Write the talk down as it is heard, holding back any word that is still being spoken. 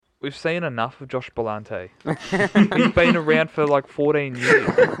we've seen enough of Josh Ballante. He's been around for like 14 years.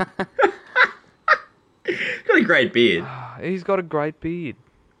 He's got a great beard. He's got a great beard,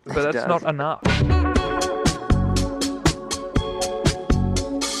 but He that's does. not enough.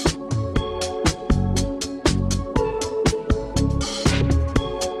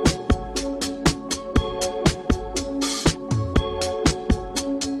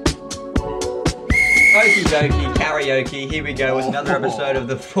 Okie dokie, karaoke. Here we go with another episode of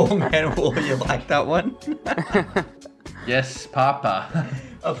the Four Man War. You like that one? Yes, Papa.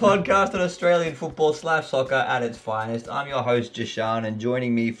 A podcast on Australian football / soccer at its finest. I'm your host, Jashan, and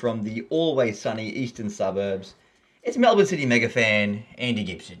joining me from the always sunny eastern suburbs, it's Melbourne City mega fan, Andy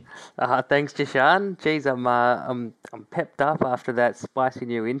Gibson. Thanks, Jashan. Jeez, I'm pepped up after that spicy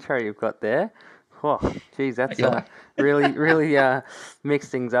new intro you've got there. Oh, geez, that's really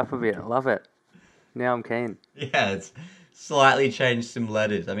mixed things up a bit. I love it. Now I'm keen. Yeah, it's slightly changed some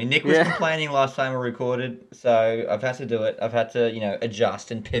letters. I mean, Nick was complaining last time we recorded, so I've had to do it. I've had to, adjust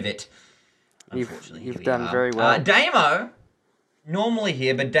and pivot. You've done very well. Damo, normally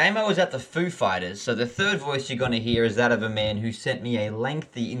here, but Damo was at the Foo Fighters, so the third voice you're going to hear is that of a man who sent me a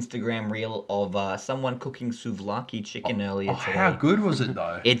lengthy Instagram reel of someone cooking souvlaki chicken earlier today. How good was it,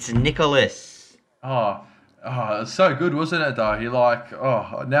 though? It's Nicholas. It's so good, wasn't it, though? You're like,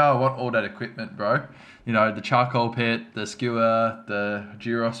 now I want all that equipment, bro. You know, the charcoal pit, the skewer, the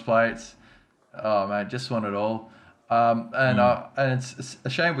gyros plates. Oh, man, just want it all. And it's a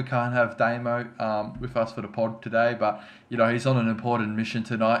shame we can't have Damo with us for the pod today, but, he's on an important mission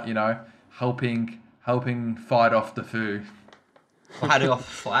tonight, helping fight off the foo. Fight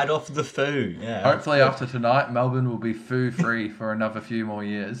off the foo. Yeah. Hopefully after tonight, Melbourne will be foo-free for another few more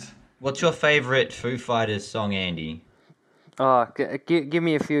years. What's your favourite Foo Fighters song, Andy? Oh, give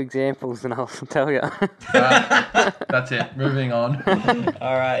me a few examples and I'll tell you. That's it. Moving on.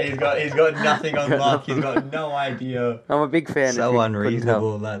 All right, he's got nothing on lock. He's got no idea. I'm a big fan. So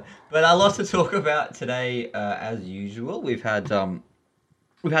unreasonable, that. But a lot to talk about today, as usual. We've had some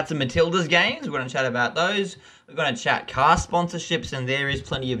Matildas games. We're going to chat about those. We're going to chat car sponsorships, and there is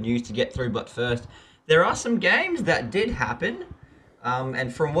plenty of news to get through. But first, there are some games that did happen.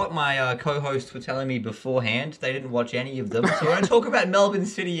 And from what my co-hosts were telling me beforehand, they didn't watch any of them. So we're going to talk about Melbourne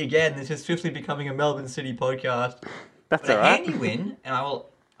City again. This is swiftly becoming a Melbourne City podcast. That's all right. A handy win, and I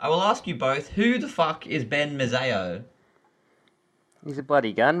will ask you both, who the fuck is Ben Mazzeo? He's a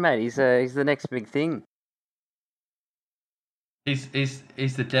bloody gun, mate. He's the next big thing. He's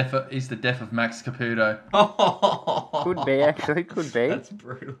the death of Max Caputo. Could be, actually. Could be. That's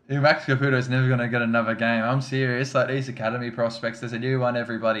brutal. Max Caputo's never going to get another game. I'm serious. Like, these academy prospects, there's a new one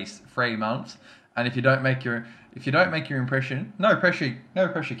every bloody 3 months. And if you don't make your impression, no pressure,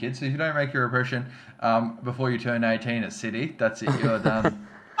 kids. If you don't make your impression before you turn 18 at City, that's it. You're done.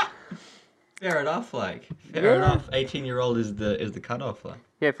 Fair enough. Fair enough. 18-year-old is the cutoff.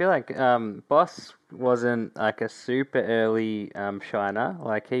 Yeah, I feel like Boss wasn't like a super early shiner.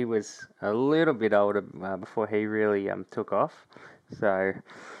 Like, he was a little bit older before he really took off. So,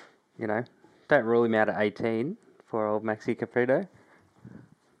 don't rule him out at 18 for old Maxi Caputo.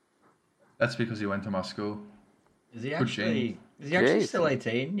 That's because he went to my school. Is he actually still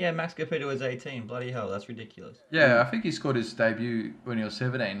 18? Yeah, Max Caputo is 18. Bloody hell, that's ridiculous. Yeah, I think he scored his debut when he was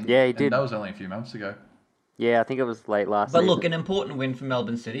 17. Yeah, he did. And that was only a few months ago. Yeah, I think it was late last season. But look, an important win for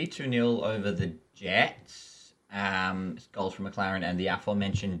Melbourne City, 2-0 over the Jets. Goals from McLaren and the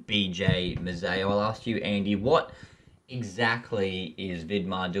aforementioned BJ Mazzeo. I'll ask you, Andy, what exactly is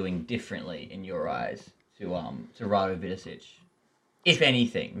Vidmar doing differently in your eyes to Rado Vidicic? If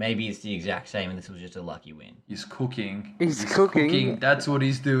anything, maybe it's the exact same and this was just a lucky win. He's cooking. He's cooking. That's what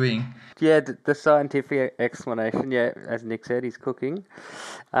he's doing. Yeah, the scientific explanation, as Nick said, he's cooking.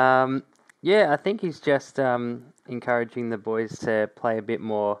 I think he's just encouraging the boys to play a bit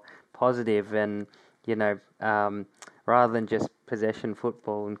more positive and, rather than just possession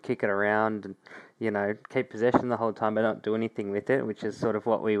football and kick it around and, keep possession the whole time but not do anything with it, which is sort of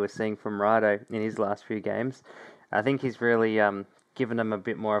what we were seeing from Rado in his last few games. I think he's really given them a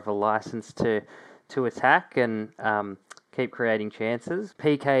bit more of a license to attack and keep creating chances.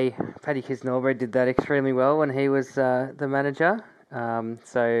 Paddy Kisnorbo did that extremely well when he was the manager.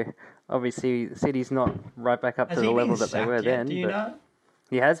 So obviously City's not right back up to the level that they were then. Do you know?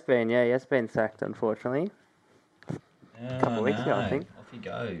 He has been, he has been sacked, unfortunately. A couple of weeks ago, I think. Off he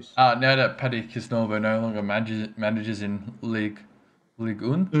goes. Now that Paddy Kisnorbo no longer manages in Ligue 1, Ligue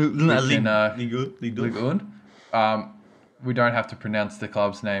 1, we don't have to pronounce the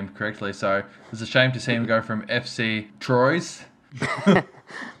club's name correctly, so it's a shame to see him go from FC Troyes.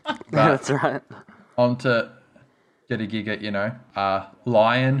 That's right. On to get a gig at,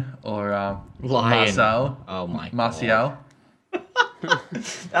 Lion or Lion. Marcel. Oh my god. Martial.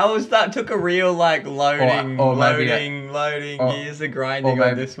 That took a real loading, Or maybe loading or- years of grinding or on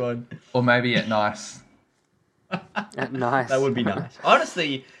maybe- this one. Or maybe at Nice. Nice. That would be nice.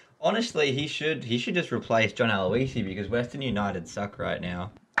 Honestly, he should just replace John Aloisi because Western United suck right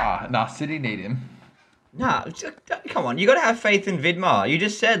now. City need him. Nah, come on, you got to have faith in Vidmar. You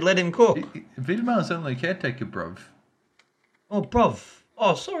just said let him cook. Vidmar's only caretaker, bruv. Oh, bruv.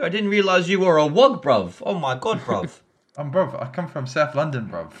 Oh, sorry, I didn't realise you were a wog, bruv. Oh my god, bruv. Bruv, I come from South London,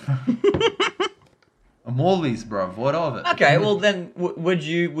 bruv. I'm Morley's, bruv. What of it? Okay, well then, would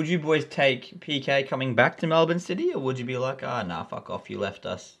you boys take PK coming back to Melbourne City, or would you be like, nah, fuck off, you left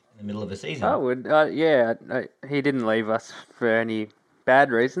us in the middle of a season? I would. He didn't leave us for any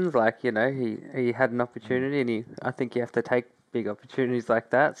bad reasons. He had an opportunity, and I think you have to take big opportunities like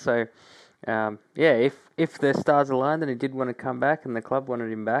that. So, if the stars aligned and he did want to come back and the club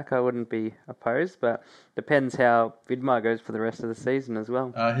wanted him back, I wouldn't be opposed. But depends how Vidmar goes for the rest of the season as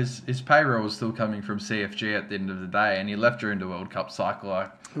well. His payroll was still coming from CFG at the end of the day, and he left during the World Cup cycle.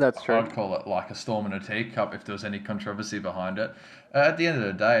 That's true. I'd call it like a storm in a teacup if there was any controversy behind it. At the end of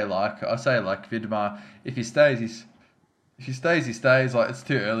the day, I say, Vidmar, if he stays, he stays. It's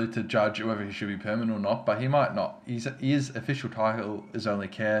too early to judge whether he should be permanent or not, but he might not. His official title is only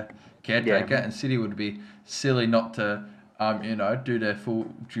caretaker, and City would be silly not to, do their full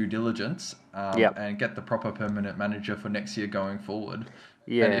due diligence and get the proper permanent manager for next year going forward.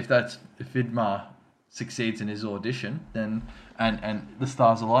 Yeah. And if Vidmar succeeds in his audition, then and the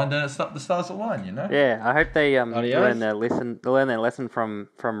stars align, then it's not the stars align, Yeah, I hope they learn their lesson from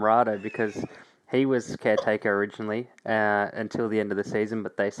Rado, because he was caretaker originally until the end of the season,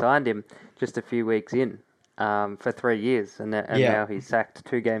 but they signed him just a few weeks in for 3 years, and now he's sacked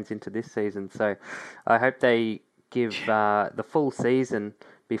 2 games into this season. So I hope they give the full season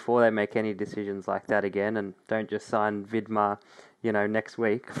before they make any decisions like that again, and don't just sign Vidmar, next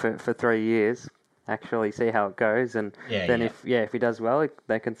week for 3 years. Actually see how it goes, and if he does well,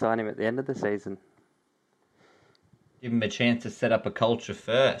 they can sign him at the end of the season. Give him a chance to set up a culture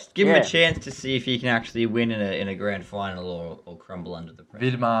first. Give him a chance to see if he can actually win in a grand final or crumble under the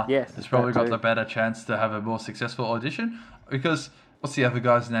pressure. Vidmar has probably got the better chance to have a more successful audition, because what's the other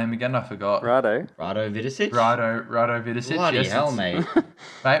guy's name again? I forgot. Rado Vidicic? Rado Vidicic. Bloody hell, mate.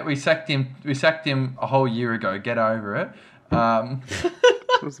 Mate, we sacked him a whole year ago. Get over it.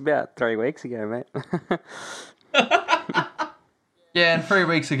 It was about 3 weeks ago, mate. Yeah, and 3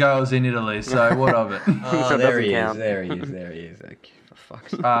 weeks ago I was in Italy, so what of it? Oh, there he is. There he is. Okay, for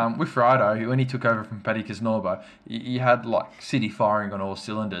fuck's sake. With Rado, when he took over from Paddy Kaznorbo, you had City firing on all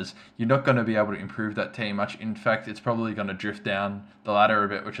cylinders. You're not going to be able to improve that team much. In fact, it's probably going to drift down the ladder a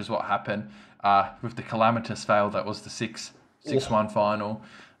bit, which is what happened with the calamitous fail that was the 6-1 final.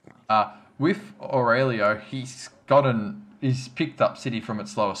 With Aurelio, he's picked up City from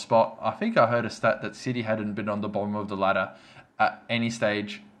its lowest spot. I think I heard a stat that City hadn't been on the bottom of the ladder at any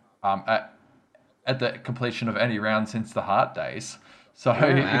stage at the completion of any round since the Hart days. So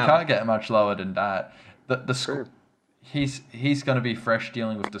you can't get much lower than that. He's going to be fresh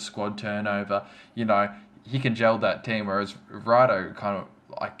dealing with the squad turnover. He can gel that team, whereas Rado kind of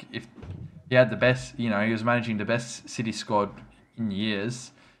if he had the best, he was managing the best City squad in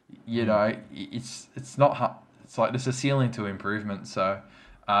years. It's not hard. It's there's a ceiling to improvement. So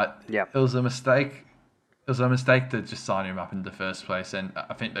it was a mistake. It was a mistake to just sign him up in the first place, and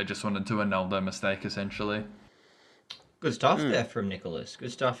I think they just wanted to annul their mistake, essentially. Good stuff there from Nicholas.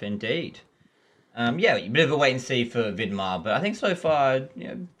 Good stuff indeed. A bit of a wait and see for Vidmar, but I think so far,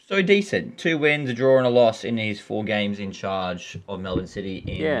 so decent. 2 wins, a draw and a loss in his 4 games in charge of Melbourne City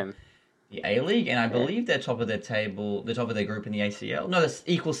in the A-League, and I believe they're top of their table, they're top of their group in the ACL. No, that's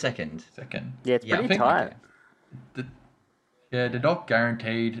equal second. Yeah, it's pretty tight. They're not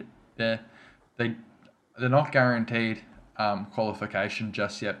guaranteed. They're not guaranteed qualification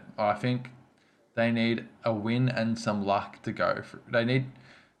just yet. I think they need a win and some luck to go.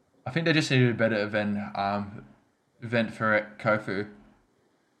 I think they just need a better event for Kofu.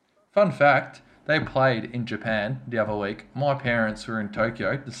 Fun fact, they played in Japan the other week. My parents were in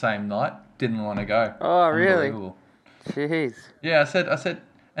Tokyo the same night. Didn't want to go. Oh, really? Jeez. Yeah, I said,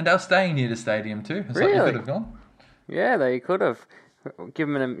 and they were staying near the stadium too. It's really? You could have gone. Yeah, they could have. Give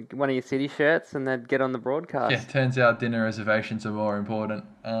them one of your City shirts and they'd get on the broadcast. Yeah, turns out dinner reservations are more important.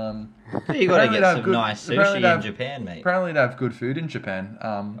 You got to get some nice sushi in Japan, mate. Apparently they have good food in Japan.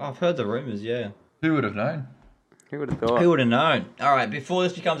 I've heard the rumours, yeah. Who would have known? Who would have thought? Who would have known? All right, before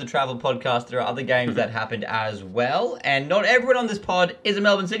this becomes a travel podcast, there are other games that happened as well. And not everyone on this pod is a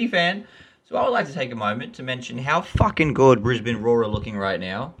Melbourne City fan. So I would like to take a moment to mention how fucking good Brisbane Roar are looking right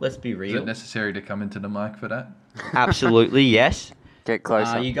now. Let's be Is real. it necessary to come into the mic for that? Absolutely, yes. Get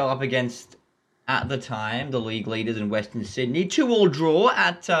closer. You go up against, at the time, the league leaders in Western Sydney. 2-2 draw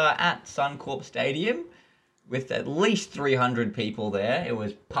at Suncorp Stadium with at least 300 people there. It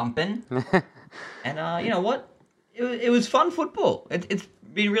was pumping. And you know what? It was fun football. It's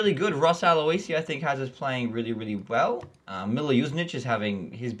been really good. Ross Aloisi, I think, has us playing really, really well. Mila Jusnic is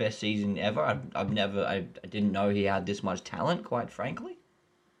having his best season ever. I didn't know he had this much talent, quite frankly.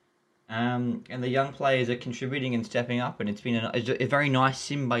 And the young players are contributing and stepping up, and it's been a very nice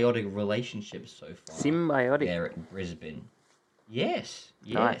symbiotic relationship so far. Symbiotic. There at Brisbane. Yes,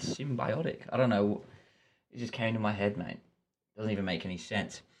 Nice. symbiotic. I don't know. It just came to my head, mate. Doesn't even make any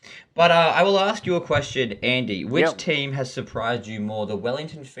sense. But I will ask you a question, Andy. Which team has surprised you more, the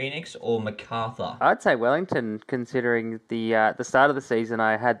Wellington Phoenix or MacArthur? I'd say Wellington, considering the start of the season,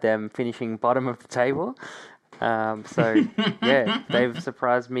 I had them finishing bottom of the table. So, yeah, they've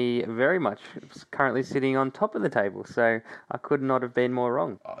surprised me very much. It's currently sitting on top of the table, so I could not have been more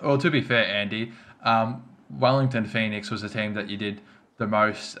wrong. Well, to be fair, Andy, Wellington Phoenix was the team that you did the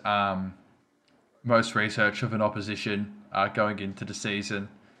most research of an opposition going into the season.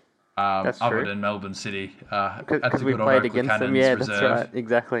 That's other true. than Melbourne City. Because we played against them, yeah, reserve. that's right,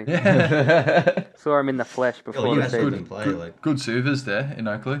 exactly. Saw him in the flesh before you the guys season. didn't play, Good servers there in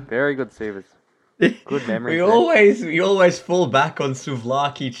Oakley. Very good servers. Good memories. We always fall back on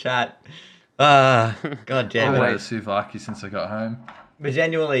Souvlaki chat. God damn I've it. been at Souvlaki since I got home. But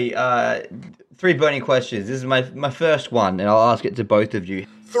genuinely, 3 burning questions. This is my first one, and I'll ask it to both of you.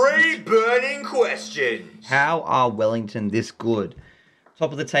 3 burning questions. How are Wellington this good?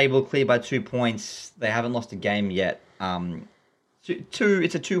 Top of the table, clear by 2 points. They haven't lost a game yet. It's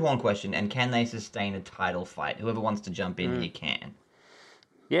a 2-horn question, and can they sustain a title fight? Whoever wants to jump in here can.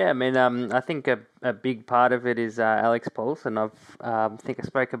 Yeah, I mean, I think a big part of it is Alex Paulson. I think I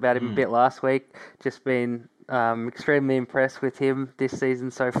spoke about him a bit last week. Just been extremely impressed with him this season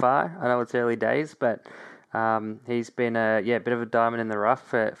so far. I know it's early days, but he's been a bit of a diamond in the rough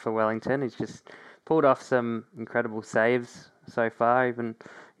for Wellington. He's just pulled off some incredible saves so far, even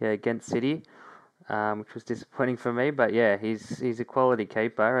against City, which was disappointing for me. But yeah, he's a quality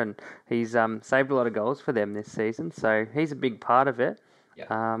keeper, and he's saved a lot of goals for them this season. So he's a big part of it.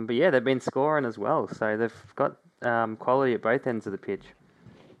 Yeah. But yeah, they've been scoring as well, so they've got quality at both ends of the pitch.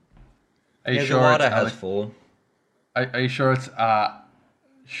 Are you sure it's has 4. Are you sure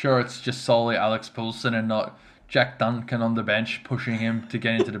it's just solely Alex Poulsen and not Jack Duncan on the bench pushing him to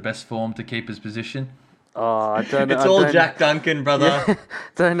get into the best form to keep his position? Oh, I don't know. It's all Jack Duncan, brother. Yeah,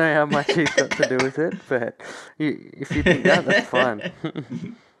 don't know how much he's got to do with it, but if you think that, that's fine.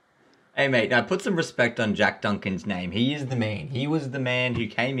 Hey, mate, now put some respect on Jack Duncan's name. He is the man. He was the man who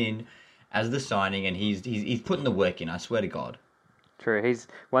came in as the signing, and he's putting the work in, I swear to God. True.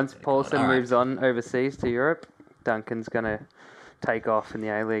 Once Paulson All right. moves on overseas to Europe, Duncan's going to take off in the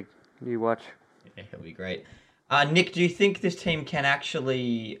A-League. You watch. Yeah, he'll be great. Nick, do you think this team can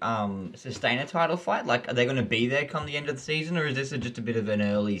actually sustain a title fight? Like, are they going to be there come the end of the season, or is this just a bit of an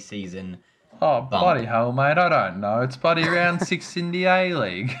early season? Oh, bloody hell, mate. I don't know. It's bloody round 6 in the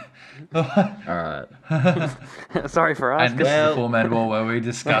A-League. All right. Sorry for And asking. this is the four-man wall where we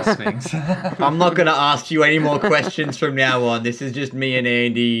discuss things. I'm not going to ask you any more questions from now on. This is just me and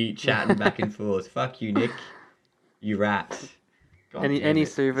Andy chatting back and forth. Fuck you, Nick. You rat. God damn Any it.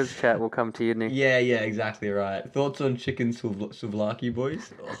 Suvas chat will come to you, Nick. Yeah, exactly right. Thoughts on chicken souvlaki,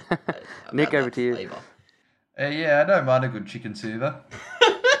 boys? Oh, Nick, over to you. flavour. Yeah, I don't mind a good chicken suva.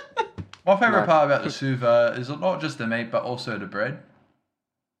 My favourite No. part about the suva is not just the meat, but also the bread.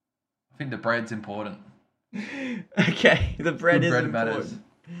 I think the bread's important. Okay, the bread Good is bread important. matters.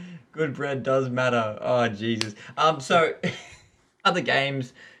 Good bread does matter. Oh, Jesus. So, other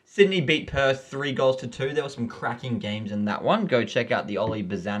games. Sydney beat Perth 3-2. There were some cracking games in that one. Go check out the Ollie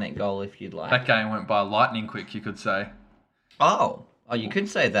Bazanek goal if you'd like. That game went by lightning quick, you could say. Oh, you could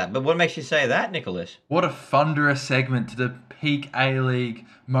say that. But what makes you say that, Nicholas? What a thunderous segment to the peak A-League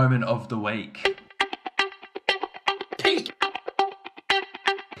moment of the week. Peak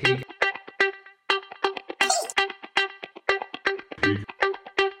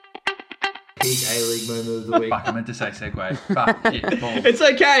A-League moment of the week. Fuck, I meant to say segue. Fuck, shit, balls. It's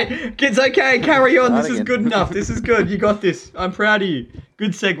okay. It's okay. Carry on. This is again. good enough. This is good. You got this. I'm proud of you.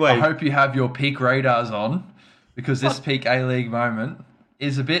 Good segue. I hope you have your peak radars on, because this peak A-League moment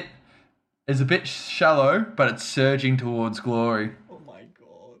is a bit shallow, but it's surging towards glory. Oh my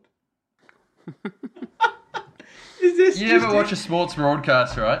God. Is this You just never watch a sports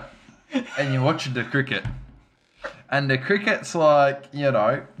broadcast, right? And you're watching the cricket. And the cricket's like, you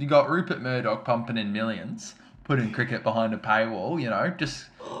got Rupert Murdoch pumping in millions, putting cricket behind a paywall,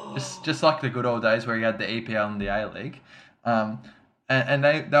 just like the good old days where you had the EPL and the A-League. And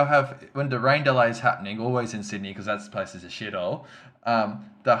they'll have, when the rain delay is happening, always in Sydney, because that place is a shithole,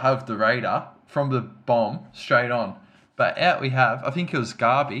 they'll have the radar from the bomb straight on. But out we have, I think it was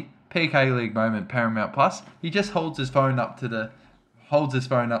Garby, PK League moment, Paramount Plus. He just holds his phone up to the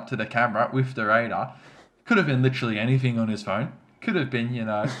camera with the radar. Could have been literally anything on his phone. Could have been,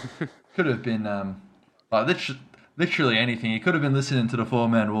 literally anything. He could have been listening to the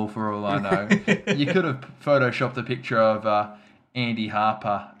Four-Man Wall for all I know. You could have photoshopped a picture of Andy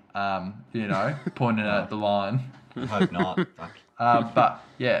Harper, pointing at the line. I hope not. Fuck. But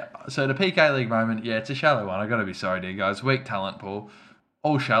yeah, so the PK League moment, it's a shallow one. I got to be sorry, dear guys. Weak talent pool,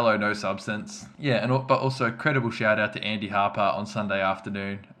 all shallow, no substance. Yeah, but also credible shout out to Andy Harper on Sunday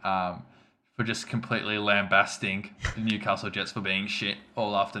afternoon for just completely lambasting the Newcastle Jets for being shit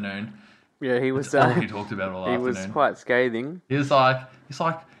all afternoon. Yeah, he was. That's all he talked about all afternoon. He was quite scathing. He's like,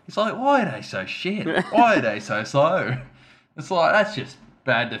 why are they so shit? Why are they so slow? It's like, that's just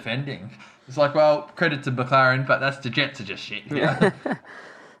bad defending. It's like, well, credit to McLaren, but that's the Jets are just shit. Yeah,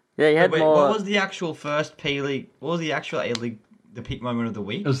 he had more. What was the actual first P League? What was the actual A League? The peak moment of the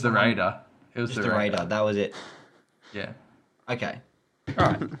week? It was the Raider. It was just the Raider. That was it. Yeah. Okay. All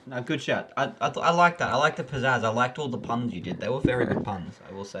right. No, good shout. I like that. I like the pizzazz. I liked all the puns you did. They were very good puns,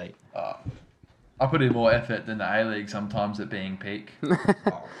 I will say. I put in more effort than the A-League sometimes at being peak.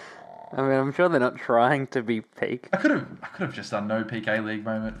 I mean, I'm sure they're not trying to be peak. I could have just done no peak A-League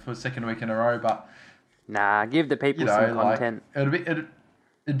moment for the second week in a row, but nah, give the people some content.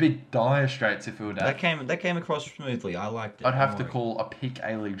 It'd be dire straits if it would. That came across smoothly. I liked it. I'd have to call a peak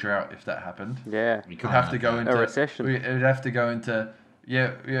A-League drought if that happened. Yeah, We'd have to go into a recession. We'd have to go into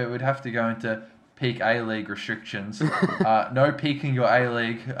we'd have to go into peak A-League restrictions. No peaking your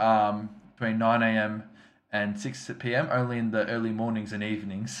A-League between 9 a.m. and 6 p.m. only in the early mornings and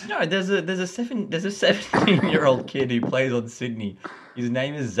evenings. No, there's a 17-year-old kid who plays on Sydney. His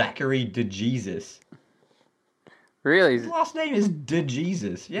name is Zachary DeJesus. Really? His last name is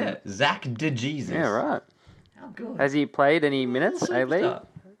DeJesus. Yeah, Zach DeJesus. Yeah, right. How good. Has he played any minutes, A-League?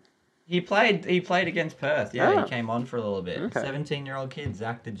 He played against Perth. Yeah, Oh. He came on for a little bit. Okay. 17-year-old kid,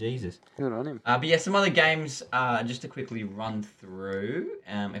 Zach DeJesus. Good on him. But yeah, some other games just to quickly run through,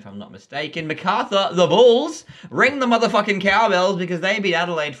 if I'm not mistaken. MacArthur, the Bulls, ring the motherfucking cowbells because they beat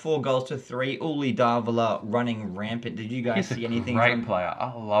Adelaide 4-3. Uli Davila running rampant. Did you guys see anything Great from... player.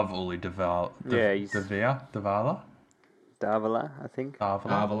 I love Uli Davala. Davila, I think.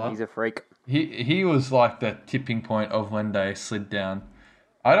 Davila? He's a freak. He was like the tipping point of when they slid down.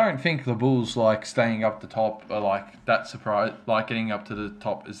 I don't think the Bulls staying up the top are that surprise. Getting up to the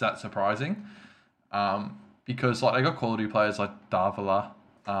top is that surprising, because they got quality players like Davila,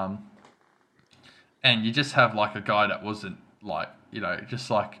 and you just have a guy that wasn't just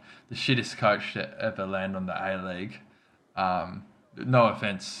the shittest coach to ever land on the A-League. No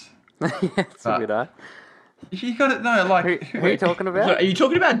offense. Yeah, it's a good eye. You got to know Who are you talking about? So, are you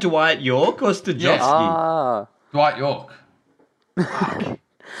talking about Dwight York or Stajovski? Yes. Ah. Dwight York.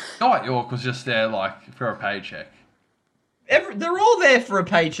 Dwight York was just there for a paycheck. They're all there for a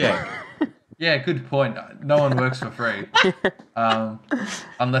paycheck. Yeah, good point. No one works for free.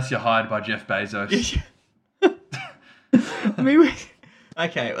 Unless you're hired by Jeff Bezos. I mean,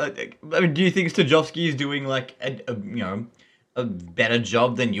 okay. Do you think Stajovski is doing a better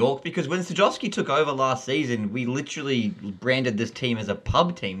job than York? Because when Stajovski took over last season, we literally branded this team as a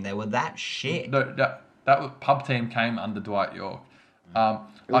pub team. They were that shit. No, that pub team came under Dwight York.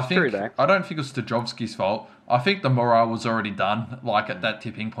 True, though. I don't think it was Stajovski's fault. I think the morale was already done, at that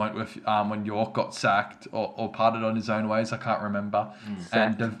tipping point with when York got sacked or parted on his own ways. I can't remember.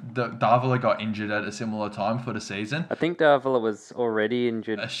 And Davila got injured at a similar time for the season. I think Davila was already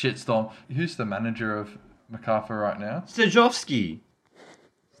injured. A shitstorm. Who's the manager of MacArthur right now? Stajovski.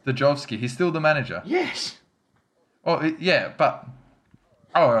 He's still the manager. Yes. Oh, yeah, but...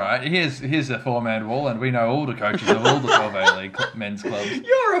 Oh, all right. Here's a four-man wall, and we know all the coaches of all the 12A League men's clubs.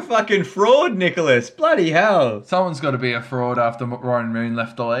 You're a fucking fraud, Nicholas. Bloody hell. Someone's got to be a fraud after Ryan Moon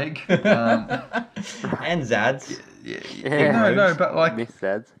left the league. And Zads. Yeah. No, but Miss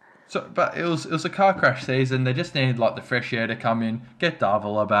Zads. So, but it was a car crash season. They just needed the fresh air to come in, get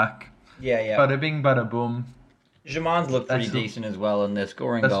Davila back. Yeah. Bada bing, bada boom. Jaman's looked pretty decent as well, and they're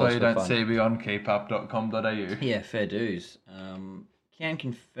scoring That's goals. why you don't fun. see me on keepup.com.au. Yeah, fair dues. Can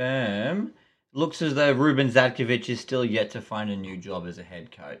confirm. Looks as though Ruben Zadkovic is still yet to find a new job as a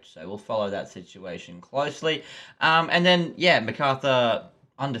head coach. So we'll follow that situation closely. And then, MacArthur,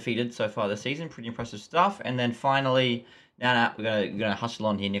 undefeated so far this season. Pretty impressive stuff. And then finally, we're gonna hustle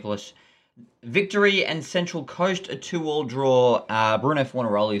on here, Nicholas. Victory and Central Coast, a 2-2 draw. Bruno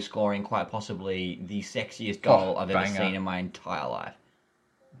Fornaroli scoring quite possibly the sexiest goal I've ever seen in my entire life.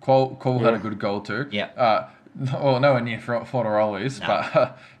 Cole had a good goal too. Yeah. Well, nowhere near Fornaroli's,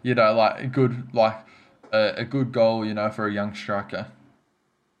 but a good goal, for a young striker.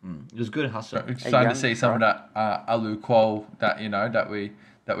 It was good hustle. Starting to see some of that Alu Qual that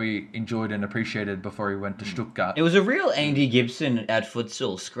we enjoyed and appreciated before he went to Stuttgart. It was a real Andy Gibson at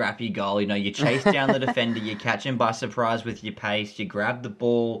futsal, scrappy goal. You chase down the defender, you catch him by surprise with your pace, you grab the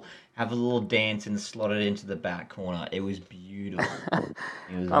ball, have a little dance and slot it into the back corner. It was beautiful.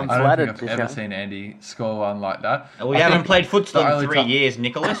 I'm I flattered. don't think I've ever seen Andy score one like that. We haven't played futsal in 3 years,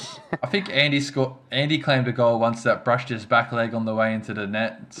 Nicholas. I think Andy claimed a goal once that brushed his back leg on the way into the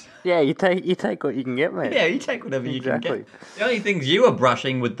net. Yeah, you take what you can get, mate. Yeah, you take whatever you can get. The only things you were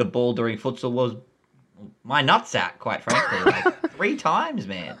brushing with the ball during futsal was my nutsack, quite frankly. 3 times,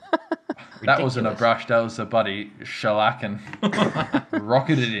 man. That wasn't a brush, that was a bloody shellacking.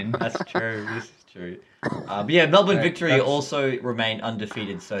 Rocketed in. That's true, this is true. But yeah, Melbourne Victory also remained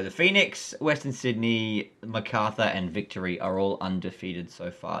undefeated. So the Phoenix, Western Sydney, Macarthur and Victory are all undefeated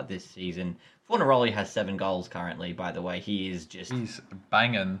so far this season. Fornaroli has 7 goals currently, by the way. He's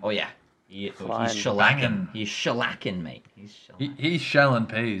banging. Oh yeah. He's shellacking. He's shellacking, mate. He's shelling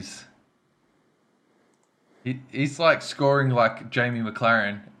peas. He's like scoring like Jamie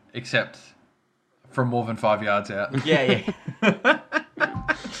McLaren, except from more than 5 yards out. Yeah.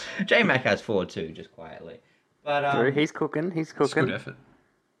 J-Mac has 4 too, just quietly. But he's cooking. It's good effort.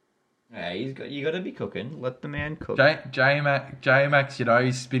 Yeah, you got to be cooking. Let the man cook. J-Max,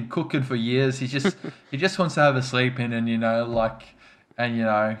 he's been cooking for years. He just wants to have a sleep in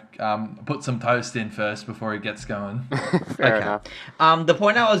and put some toast in first before he gets going. Fair enough. The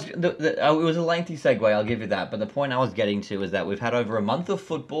point it was a lengthy segue, I'll give you that. But the point I was getting to is that we've had over a month of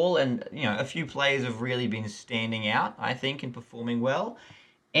football, and a few players have really been standing out, I think, and performing well.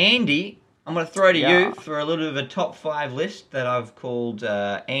 Andy, I'm going to throw to you for a little bit of a top 5 list that I've called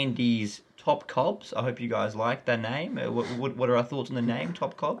Andy's Top Cobs. I hope you guys like that name. What are our thoughts on the name,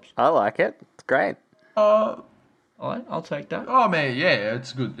 Top Cobs? I like it. It's great. All right, I'll take that. Oh man, yeah,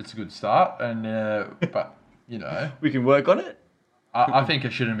 it's good. It's a good start, and but we can work on it. I think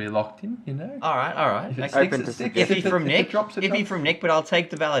it shouldn't be locked in. All right. Iffy from Nick, but I'll take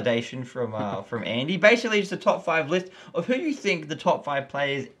the validation from Andy. Basically, just a top 5 list of who you think the top 5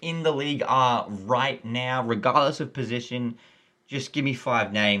 players in the league are right now, regardless of position. Just give me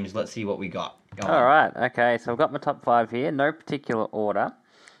 5 names. Let's see what we got. All right. Okay. So I've got my top 5 here. No particular order.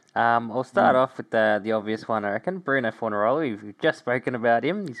 I'll start off with the obvious one, I reckon. Bruno Fornaroli. We've just spoken about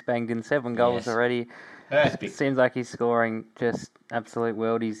him. He's banged in 7 goals already. It seems like he's scoring just absolute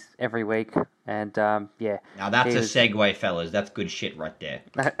worldies every week. And, Now that's a segue, fellas. That's good shit right there.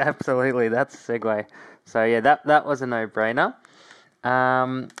 Absolutely. That's a segue. So, yeah, that was a no-brainer.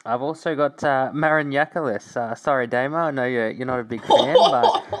 I've also got Marin Yakulis. Sorry, Damo. I know you're not a big fan,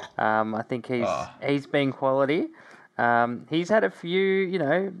 but I think he's been quality. He's had a few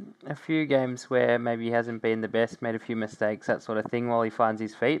games where maybe he hasn't been the best, made a few mistakes, that sort of thing, while he finds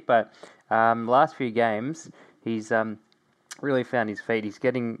his feet. But last few games, he's really found his feet. He's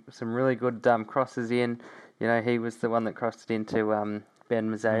getting some really good crosses in. He was the one that crossed it into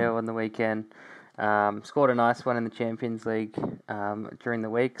Ben Mazzeo on the weekend. Scored a nice one in the Champions League during the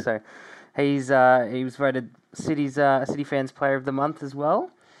week. So he was voted City Fans Player of the Month as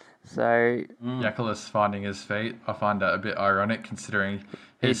well. So Yakulis finding his feet, I find that a bit ironic considering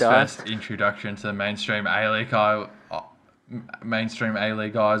his first introduction to mainstream A-League guys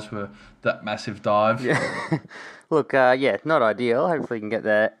were that massive dive. Yeah. Look, not ideal. Hopefully he can get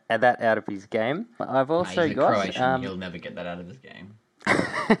that out of his game. I've also he's got Croatian. He'll never get that out of his game.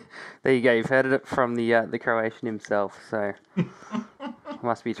 There you go. You've heard it from the Croatian himself. So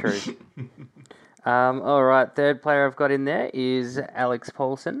must be true. All right, third player I've got in there is Alex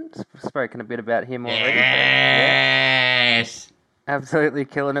Paulson. Spoken a bit about him already. Yes, absolutely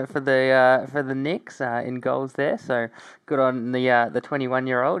killing it for the Knicks in goals there. So good on the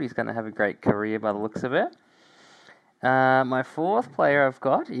 21-year-old. He's going to have a great career by the looks of it. My fourth player I've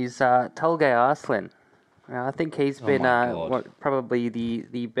got is Tolgay Arslan. I think he's been probably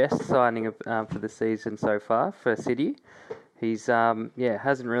the best signing for the season so far for City. He's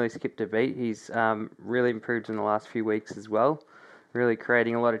hasn't really skipped a beat. He's really improved in the last few weeks as well. Really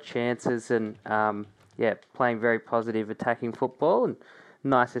creating a lot of chances and playing very positive attacking football and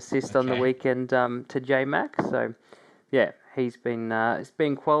nice assist on the weekend to J-Mac. So he's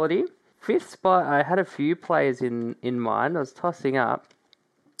been quality. Fifth spot, I had a few players in mind. I was tossing up.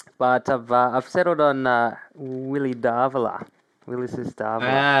 But I've settled on Willie Davila. Willis Davila,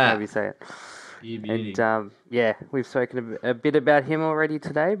 however you say it. Beauty. And we've spoken a bit about him already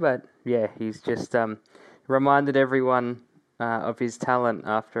today, but yeah, he's just reminded everyone of his talent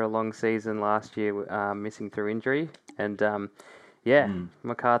after a long season last year, missing through injury. And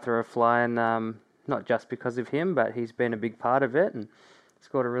MacArthur are flying, not just because of him, but he's been a big part of it and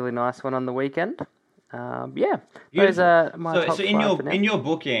scored a really nice one on the weekend. Those are my top so five for now. in your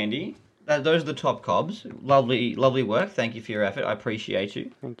book, Andy, those are the top cobs. Lovely work. Thank you for your effort. I appreciate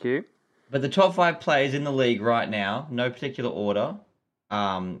you. Thank you. But the top 5 players in the league right now, no particular order,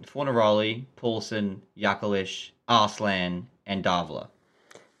 Fornaroli, Paulson, Yakalish, Arslan, and Davila.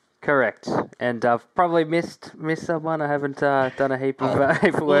 Correct. And I've probably missed someone. I haven't done a heap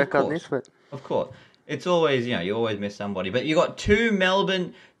of work on this, but of course, it's always you always miss somebody. But you got two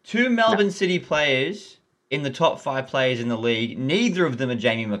Melbourne City players in the top 5 players in the league. Neither of them are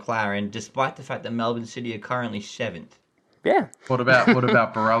Jamie McLaren, despite the fact that Melbourne City are currently 7th. Yeah. What about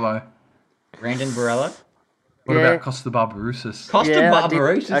Borrello? Brandon Barella. What about Costa Barbarouses?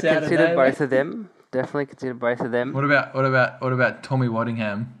 Barbarouses. I considered both of them. Definitely considered both of them. What about Tommy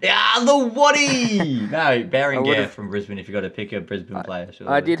Waddingham? Yeah, the Waddy. No, Berenguer from Brisbane. If you got to pick a Brisbane player, sure.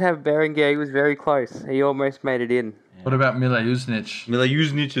 I did have Berenguer. He was very close. He almost made it in. Yeah. What about Mile Jusnic? Mile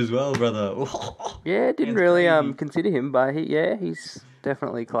Jusnic as well, brother. Yeah, didn't really consider him, but he's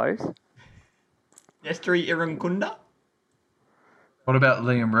definitely close. Yesteri Irankunda. What about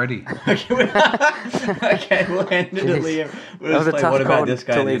Liam Reddy? Okay, we'll end it at Liam. We'll just play what about this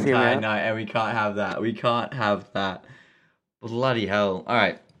guy the entire night, and we can't have that. We can't have that. Bloody hell. All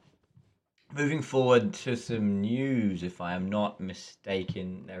right. Moving forward to some news, if I am not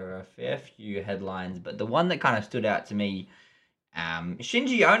mistaken. There are a fair few headlines, but the one that kind of stood out to me,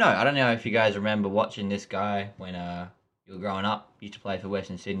 Shinji Ono. I don't know if you guys remember watching this guy when you were growing up. Used to play for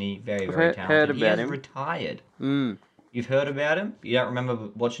Western Sydney. Very, very talented. Heard about him. Retired. Mm. You've heard about him? You don't remember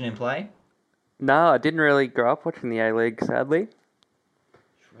watching him play? No, I didn't really grow up watching the A-League, sadly.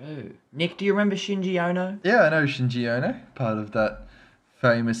 True. Nick, do you remember Shinji Ono? Yeah, I know Shinji Ono, part of that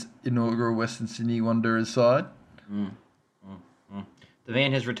famous inaugural Western Sydney Wanderers side. The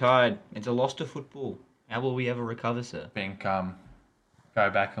man has retired. It's a loss to football. How will we ever recover, sir? I think go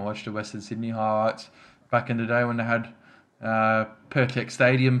back and watch the Western Sydney highlights back in the day when they had Pertec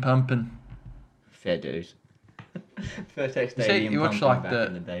Stadium pumping. Fair dues. Pertec Stadium. You watch like back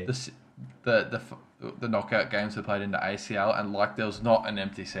in the day. the knockout games they played in the ACL, and like there was not an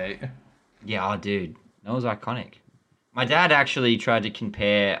empty seat. Yeah, dude, that was iconic. My dad actually tried to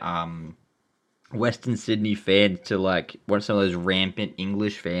compare Western Sydney fans to like what some of those rampant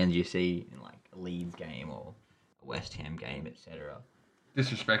English fans you see in like a Leeds game or a West Ham game, etc.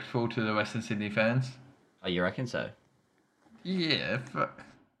 Disrespectful to the Western Sydney fans. Oh, you reckon so? Yeah, but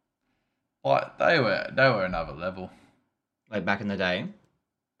like they were another level. Like back in the day?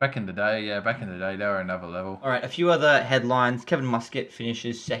 Back in the day, they were another level. All right, a few other headlines. Kevin Muscat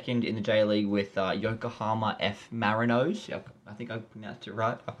finishes second in the J-League with Yokohama F. Marinos. I think I pronounced it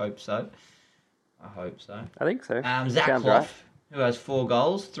right. I hope so. I think so. Zach Sounds Clough, right. who has 4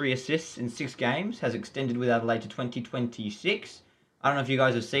 goals, 3 assists in 6 games, has extended with Adelaide to 2026. I don't know if you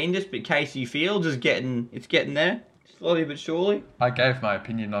guys have seen this, but Casey Fields is getting there, slowly but surely. I gave my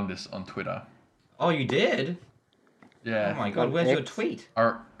opinion on this on Twitter. Oh, you did? Yeah. Oh my God, where's your tweet?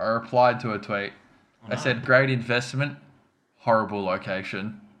 I replied to a tweet. I said, great investment, horrible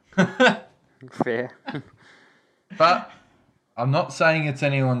location. Fair. But I'm not saying it's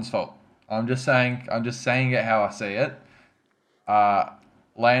anyone's fault. I'm just saying it how I see it.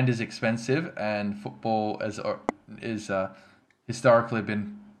 Land is expensive, and football is historically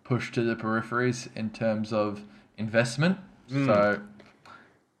been pushed to the peripheries in terms of investment. So,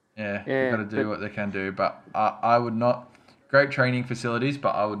 yeah, they've got to do what they can do. But I would not. Great training facilities,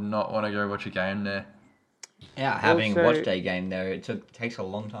 but I would not want to go watch a game there. Yeah, having watch day game there, it takes a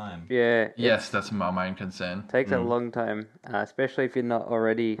long time. Yeah. Yes, that's my main concern. Takes a long time, especially if you're not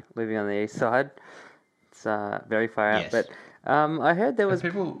already living on the east side. It's very far out. Yes. But I heard there was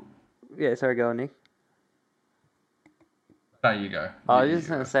people. Yeah, sorry, go on, Nick. There you go. I was just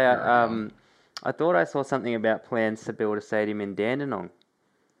going to say, I thought I saw something about plans to build a stadium in Dandenong,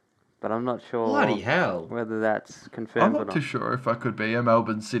 but I'm not sure. Bloody hell! Whether that's confirmed I'm or not not. too sure if I could be a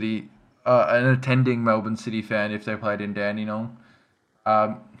Melbourne City, an attending Melbourne City fan if they played in Dandenong.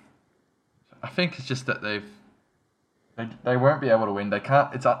 I think it's just that they won't be able to win. They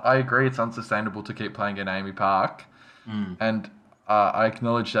can't. I agree. It's unsustainable to keep playing in Amy Park, and I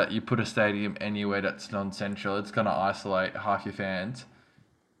acknowledge that you put a stadium anywhere that's non-central, it's going to isolate half your fans.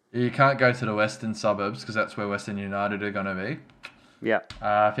 You can't go to the western suburbs because that's where Western United are going to be. Yeah.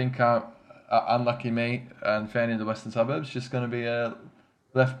 I think unlucky me and fan in the Western Suburbs just going to be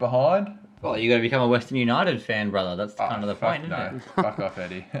left behind. Well, you got to become a Western United fan, brother. That's kind of the point, no. isn't it? Fuck off,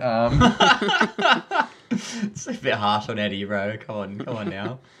 Eddie. It's a bit harsh on Eddie, bro. Come on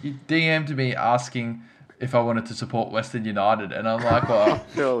now. He DM'd me asking if I wanted to support Western United, and I'm like, well,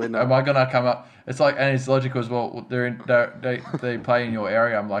 Surely not. am I gonna come up? It's like, and his logic was, well, they play in your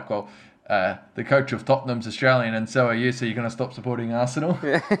area. I'm like, well, the coach of Tottenham's Australian, and so are you. So you're gonna stop supporting Arsenal?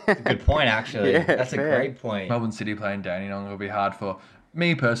 That's a good point, actually. Yeah, That's fair. a great point. Melbourne City playing Dandenong will be hard for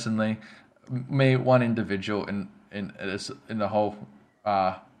me personally. Me, one individual in the whole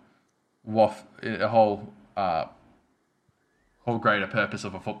whole greater purpose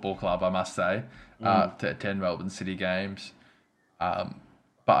of a football club, I must say, to attend Melbourne City games. But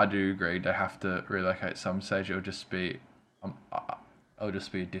I do agree they have to relocate some stage. It'll just be a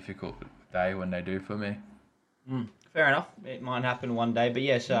difficult day when they do for me. Fair enough. It might happen one day. But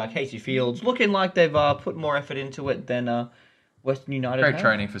yes, Casey Fields looking like they've put more effort into it than Western United Great have.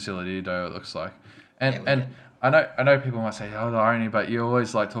 training facility, though, it looks like. And Yeah, I know people might say, oh, the irony, but you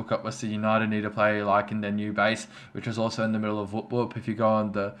always like talk up Western United need to play like in their new base, which was also in the middle of Whoop Whoop if you go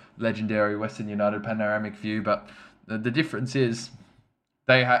on the legendary Western United panoramic view. But the difference is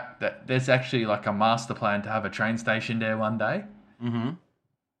there's actually like a master plan to have a train station there one day.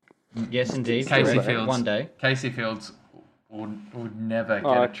 Yes, indeed. Casey Correct. Fields. One day. Casey Fields would never get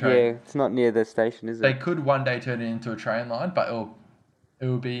Oh, a train. yeah. It's not near the station, is They it? could one day turn it into a train line, but it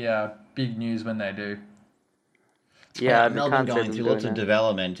will be big news when they do. Yeah, I Melbourne can't see going them through doing lots of that.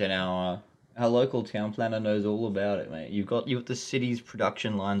 development, and our local town planner knows all about it, mate. You've got the city's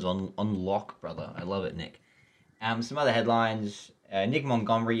production lines on lock, brother. I love it, Nick. Some other headlines: Nick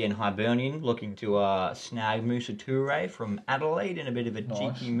Montgomery and Hibernian looking to snag Musa Toure from Adelaide in a bit of a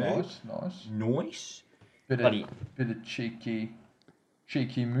cheeky move. Nice. Nice. Bit Buddy. of cheeky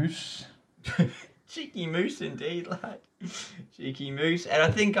moose. Cheeky moose, indeed, lad. Cheeky moose. And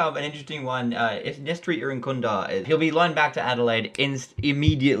I think an interesting one, is Nestri Irinkunda. He'll be loaned back to Adelaide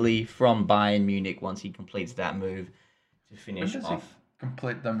immediately from Bayern Munich once he completes that move to When finish does off. he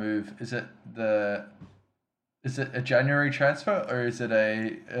complete the move? Is it a January transfer or is it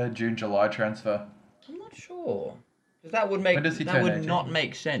a June-July transfer? I'm not sure. 'Cause that would When does he turn 18? not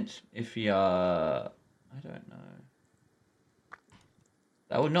make sense if he, I don't know.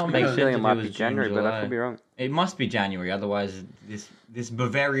 That would not I make have a sense feeling if it it might was be January, June, but July. I could be wrong. It must be January, otherwise this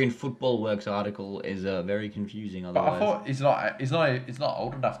Bavarian Football Works article is very confusing. But Otherwise, I thought he's not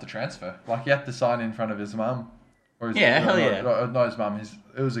old enough to transfer. Like, he had to sign in front of his mum. Or his, Yeah, hell yeah. Not his mum.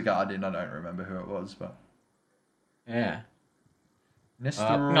 It was a guardian. I don't remember who it was, but yeah.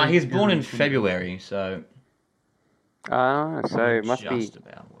 Nestor. No, he was born in February, so So it must be just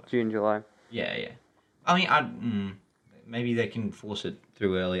about work. June, July. Yeah. I mean, maybe they can force it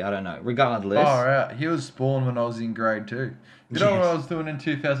through early. I don't know. Regardless, Oh, right. He was born when I was in grade 2. You know what Yes. I was doing in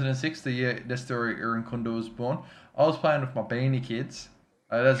 2006, the year Nestor Irinkunda was born? I was playing with my beanie kids.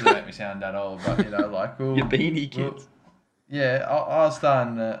 That doesn't make me sound that old, but, like... your beanie kids. Yeah, I was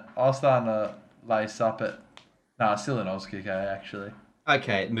starting to lace up at... Nah, still an Auskick, actually.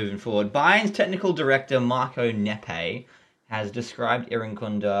 Okay, moving forward. Bayern's technical director Marco Nepe has described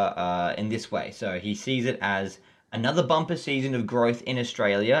Irinkunda in this way. So he sees it as another bumper season of growth in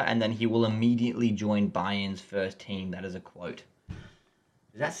Australia, and then he will immediately join Bayern's first team. That is a quote.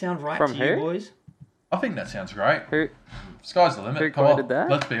 Does that sound right From to you who? boys? I think that sounds great. Who? Sky's the limit. Who Come on, quoted that?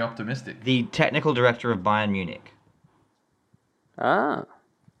 let's be optimistic. The technical director of Bayern Munich. Ah.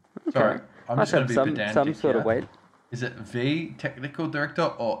 Okay. Sorry, I'm Must just going to have be pedantic some sort of here. weight. Is it the technical director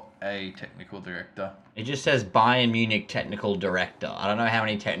or a technical director? It just says Bayern Munich technical director. I don't know how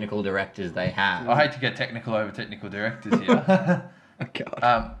many technical directors they have. I hate to get technical over technical directors here. Oh,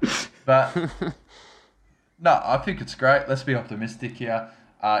 God. But no, I think it's great. Let's be optimistic here.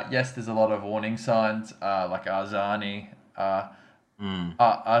 Yes, there's a lot of warning signs, like Arzani and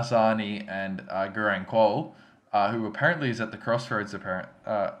Gurang Kwol, who apparently is at the crossroads.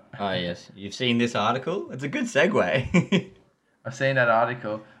 Oh, yes. You've seen this article? It's a good segue. I've seen that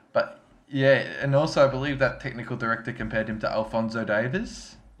article, but yeah, and also I believe that technical director compared him to Alfonso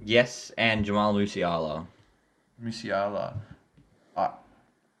Davies, Yes, and Jamal Musiala. Musiala.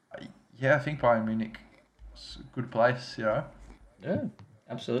 Yeah, I think Bayern Munich is a good place. Yeah,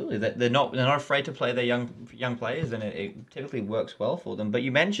 absolutely. They're not afraid to play their young players, and it typically works well for them. But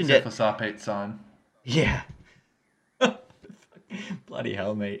you mentioned Except it. for Sarpreet Singh. Yeah. Bloody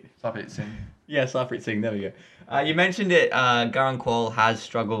hell, mate. Sarpreet Singh. Yeah, Sarpreet Singh. There we go. You mentioned it. Garan Kwol has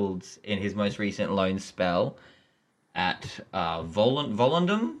struggled in his most recent loan spell at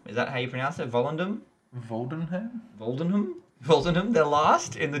Volendam. Is that how you pronounce it? Volendam? Voldenham? Voldenham? Holden, they're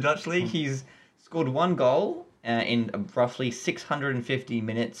last in the Dutch league. He's scored 1 goal in roughly 650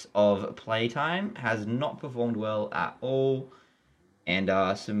 minutes of playtime. Has not performed well at all. And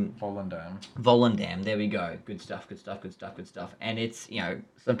some Volendam. There we go. Good stuff. And it's,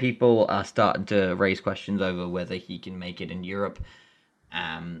 some people are starting to raise questions over whether he can make it in Europe.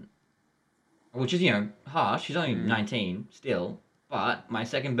 Which is, harsh. He's only 19 still. But my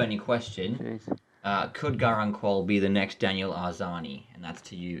second burning question, could Garang Kwol be the next Daniel Arzani? And that's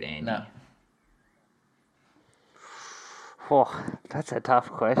to you, Andy. No. Oh, that's a tough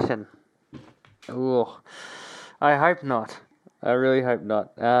question. Oh, I hope not. I really hope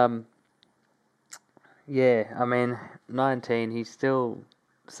not. Yeah, I mean, 19, he's still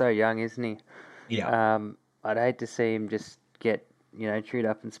so young, isn't he? Yeah. I'd hate to see him just get, chewed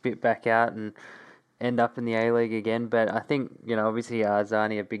up and spit back out and end up in the A-League again. But I think, obviously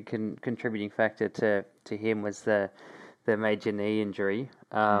Arzani, a big contributing factor to him was the major knee injury.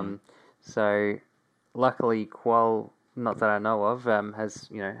 So luckily Kwol, not that I know of,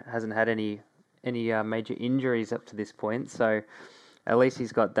 hasn't had any major injuries up to this point. So at least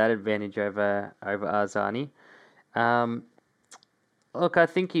he's got that advantage over Arzani. Look, I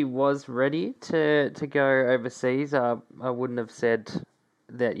think he was ready to go overseas. I wouldn't have said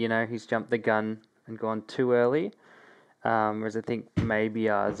that, he's jumped the gun and gone too early. Whereas I think maybe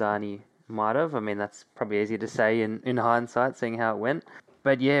Arzani might have. I mean, that's probably easy to say in hindsight, seeing how it went.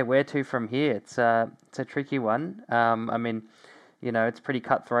 But yeah, where to from here? It's a tricky one. I mean, it's pretty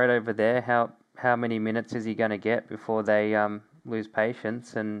cutthroat over there. How many minutes is he going to get before they lose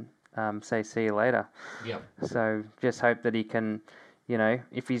patience and say see you later? Yep. So just hope that he can,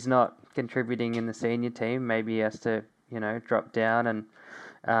 if he's not contributing in the senior team, maybe he has to, drop down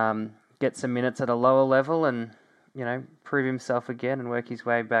and get some minutes at a lower level and, prove himself again and work his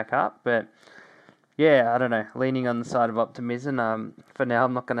way back up. But yeah, I don't know, leaning on the side of optimism. For now,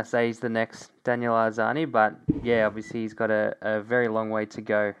 I'm not going to say he's the next Daniel Arzani, but yeah, obviously he's got a very long way to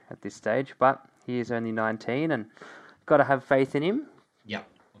go at this stage. But he is only 19 and got to have faith in him. Yep,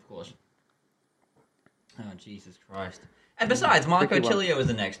 of course. Oh, Jesus Christ. And besides, Marco Tilio is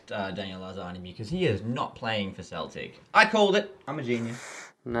the next Daniel Arzani because he is not playing for Celtic. I called it. I'm a genius.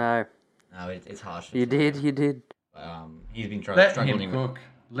 No, it's harsh. You did. He's been Let struggling him with... cook.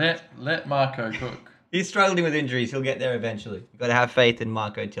 Let Marco cook. He's struggling with injuries. He'll get there eventually. You've got to have faith in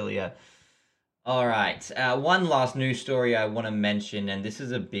Marco Tilio. All right. One last news story I want to mention, and this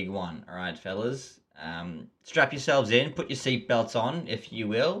is a big one. All right, fellas. Strap yourselves in. Put your seatbelts on, if you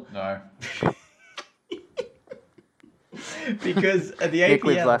will. No. Because the Nick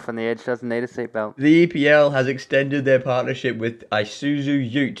lives APL... life on the edge, doesn't need a seatbelt. The EPL has extended their partnership with Isuzu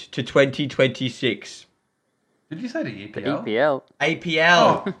Ute to 2026. Did you say the EPL? EPL.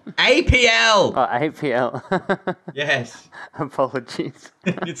 APL. Oh. APL. Oh, APL. Yes. Apologies.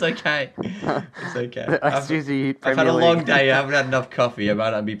 It's okay. It's okay. I've had a long day. I haven't had enough coffee. I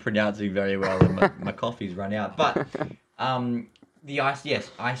might not be pronouncing very well, and my coffee's run out. But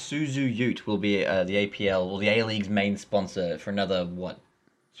Isuzu Ute will be the APL or the A-League's main sponsor for another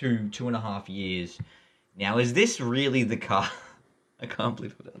 2.5 years. Now, is this really the car? I can't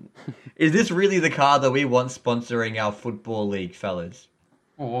believe it. Is this really the car that we want sponsoring our football league, fellas?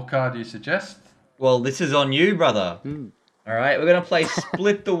 Well, what car do you suggest? Well, this is on you, brother. All right, we're gonna play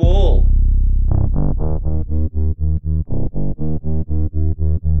Split the Wall.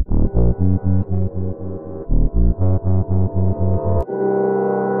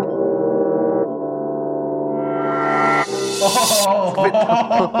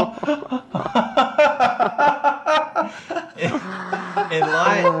 In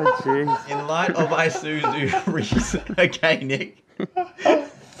light of Isuzu okay, Nick.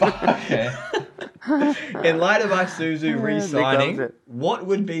 In light of Isuzu re-signing, what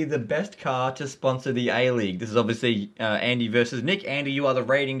would be the best car to sponsor the A-League? This is obviously Andy versus Nick. Andy, you are the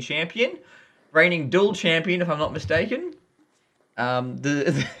reigning champion. Reigning dual champion, if I'm not mistaken.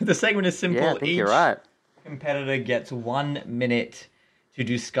 The segment is simple. Yeah, I think you're right. Competitor gets 1 minute to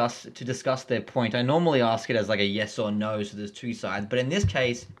discuss their point. I normally ask it as like a yes or no, so there's two sides. But in this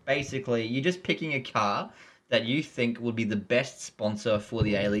case, basically, you're just picking a car that you think will be the best sponsor for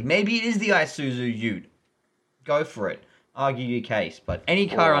the A-League. Maybe it is the Isuzu Ute. Go for it. Argue your case. But any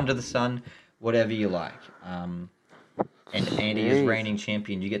car under the sun, whatever you like. And Andy is reigning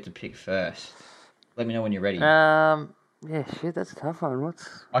champion. You get to pick first. Let me know when you're ready. Yeah, shit, that's a tough one.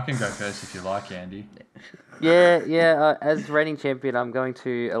 I can go first if you like, Andy. Yeah. As reigning champion, I'm going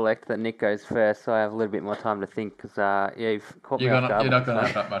to elect that Nick goes first, so I have a little bit more time to think. Because you've caught me off guard. You're not going to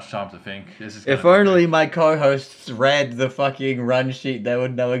have that much time to think. If only my co-hosts read the fucking run sheet, they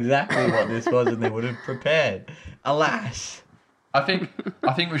would know exactly what this was and they would have prepared. Alas. I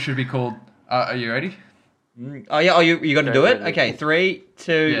think we should be called. Are you ready? Oh yeah. Oh, you got to do it. Go. Okay, 3,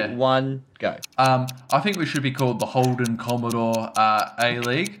 2, 1, go. I think we should be called the Holden Commodore A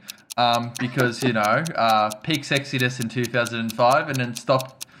League, because peak sexiness in 2005, and then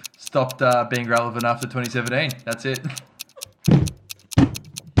stopped being relevant after 2017. That's it.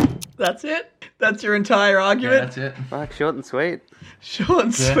 That's it. That's your entire Yeah, argument. that's it. Fuck, short and sweet. Short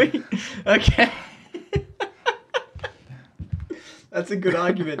and Yeah. sweet. Okay. That's a good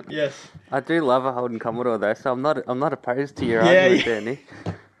argument. Yes. I do love a Holden Commodore though, so I'm not opposed to your Yeah, argument yeah. there, Nick.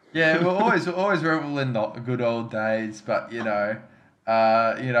 Yeah, we'll always revel in the good old days, but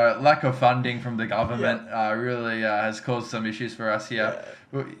lack of funding from the government really has caused some issues for us here.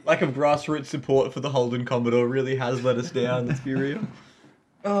 Lack of grassroots support for the Holden Commodore really has let us down. Let's be real.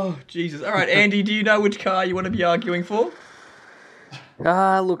 Oh Jesus! All right, Andy, do you know which car you want to be arguing for?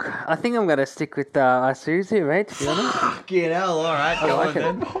 Look, I think I'm gonna stick with Isuzu, mate. To be honest. Fucking hell! All right, I go like on it.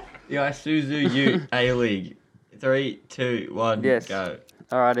 then. The Isuzu Ute A League. 3, 2, 1, Yes. go.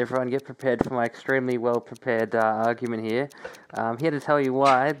 All right, everyone, get prepared for my extremely well-prepared argument here. I'm here to tell you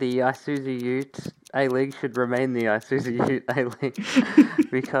why the Isuzu Ute A-League should remain the Isuzu Ute A-League.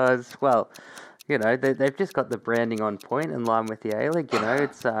 Because, well, they've just got the branding on point in line with the A-League.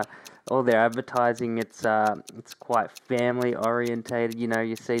 It's all their advertising. It's quite family-orientated.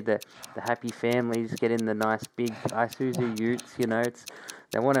 You see the happy families get in the nice big Isuzu Utes.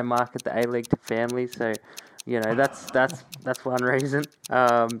 They want to market the A-League to families, so... that's one reason.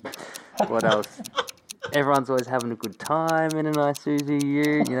 What else? Everyone's always having a good time in an Isuzu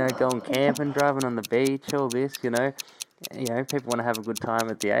Ute, going camping, driving on the beach, all this, people want to have a good time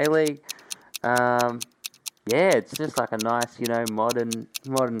at the A-League. It's just like a nice,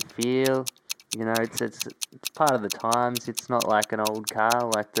 modern feel. It's part of the times. It's not like an old car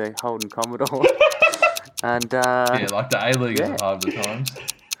like the Holden Commodore. And Like the A League is a part of the times.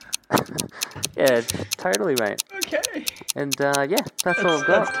 yeah, totally, mate. Okay. And that's all I've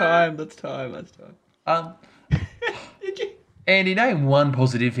got. That's time. Andy, name one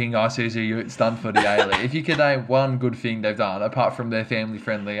positive thing Isuzu Ute's done for the A League. If you could name one good thing they've done, apart from their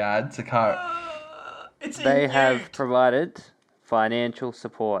family-friendly ads, a car. They have provided financial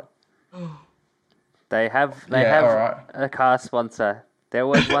support. They have alright. a car sponsor. There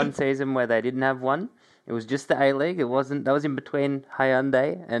was one season where they didn't have one. It was just the A-League. That was in between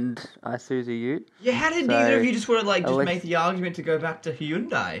Hyundai and Isuzu Ute. Yeah, how did So, neither of you just want to just Alex- make the argument to go back to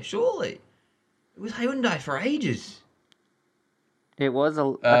Hyundai? Surely, it was Hyundai for ages. It was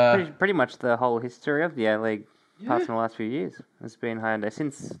pretty much the whole history of the A-League, apart from the last few years. It's been Hyundai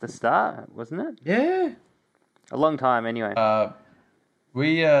since the start, wasn't it? Yeah. A long time, anyway.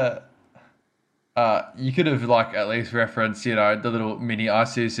 You could have at least referenced, the little mini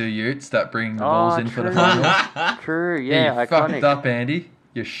Isuzu Utes that bring the balls in for the true. finals. True, You yeah, fucked iconic. up, Andy.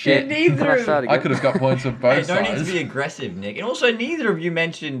 You're shit. Neither of Started I again. could have got points on both Don't need to sides. be aggressive, Nick. And also, neither of you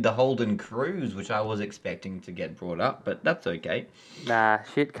mentioned the Holden Cruise, which I was expecting to get brought up, but that's okay. Nah,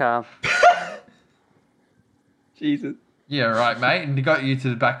 shit car. Jesus. Yeah, right, mate. And he got you to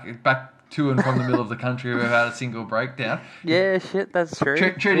the back to and from the middle of the country without a single breakdown. Yeah, shit, that's true.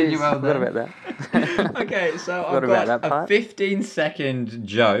 Treated you well Forgot then. about that. Okay, so Forgot I've about got that a part. 15-second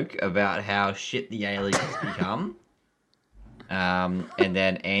joke about how shit the A-League has become. And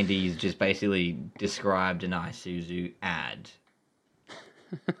then Andy's just basically described an Isuzu ad.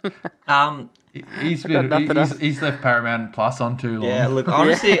 He's left Paramount Plus on too long. Yeah, look,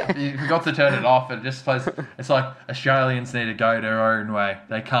 honestly, You forgot to turn it off. It just plays. It's like Australians need to go their own way.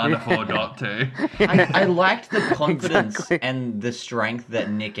 They can't afford not to. I liked the confidence Exactly. and the strength that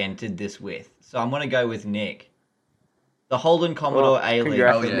Nick entered this with. So I'm going to go with Nick. The Holden Commodore Well, A-League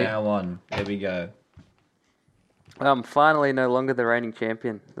congrats, from Nick. now on. There we go. I'm finally no longer the reigning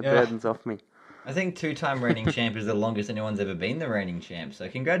champion. The Yeah. burden's off me. I think 2-time reigning champ is the longest anyone's ever been the reigning champ. So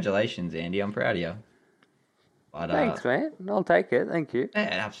congratulations, Andy. I'm proud of you. But, Thanks, mate. I'll take it. Thank you. Yeah,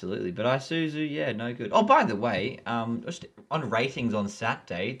 absolutely. But Isuzu, yeah, no good. Oh, by the way, just on ratings on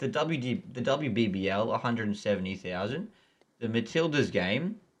Saturday, the WBBL 170,000, the Matildas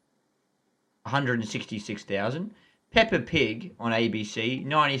game 166,000, Peppa Pig on ABC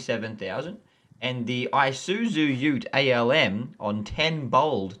 97,000, and the Isuzu Ute ALM on 10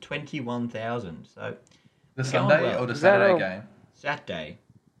 Bold 21,000. So The going Sunday well. or the Is that Saturday all? game? Saturday.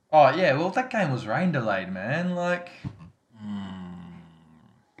 Oh yeah, well that game was rain delayed, man.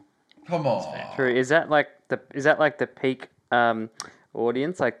 Come on. True. Is that like the peak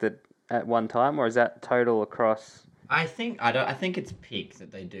audience, like at one time, or is that total across? I think it's peak that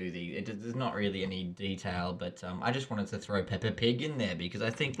they do there's not really any detail, but I just wanted to throw Peppa Pig in there because I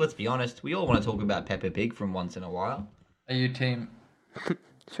think, let's be honest, we all want to talk about Peppa Pig from once in a while. Are you team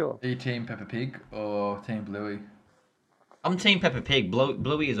Sure. Peppa Pig or Team Bluey? I'm Team Peppa Pig.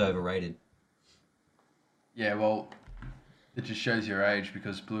 Bluey is overrated. Yeah, well, it just shows your age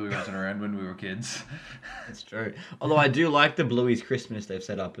because Bluey wasn't around when we were kids. That's true. Although I do like the Bluey's Christmas they've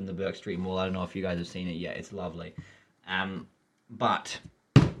set up in the Burke Street Mall. I don't know if you guys have seen it yet. It's lovely. But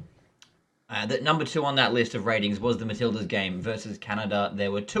the number 2 on that list of ratings was the Matildas game versus Canada.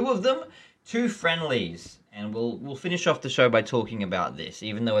 There were 2 of them, 2 friendlies, and we'll finish off the show by talking about this.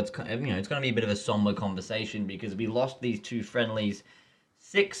 Even though it's it's going to be a bit of a somber conversation because we lost these 2 friendlies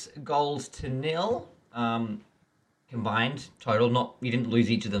 6-0 combined total. We didn't lose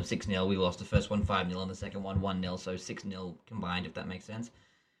each of them 6-0. We lost the first one 5-0 and the second one 1-0, so 6-0 combined, if that makes sense.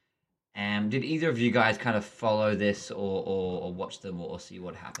 Did either of you guys kind of follow this or watch them or see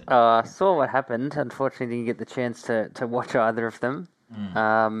what happened? I saw what happened. Unfortunately, didn't get the chance to watch either of them.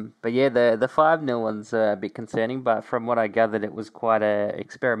 But yeah, the 5-0 one's a bit concerning. But from what I gathered, it was quite a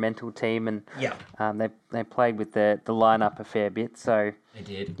experimental team, and they played with the lineup a fair bit. So They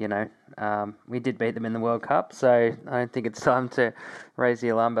did. We did beat them in the World Cup. So I don't think it's time to raise the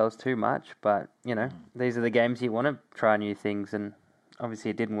alarm bells too much. But these are the games you want to try new things, and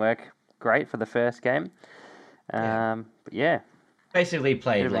obviously it didn't work great for the first game. But yeah. Basically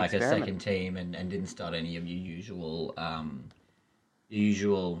played like a experiment. second team and didn't start any of your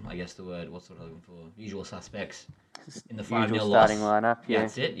usual, I guess the word, what's what I'm looking for? Usual suspects in the 5-0 Usual loss. starting lineup, yeah.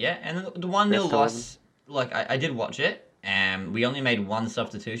 That's it, yeah. And the 1-0 Best loss, like, I did watch it, and we only made 1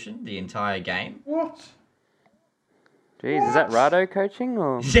 substitution the entire game. What? Jeez, is that Rado coaching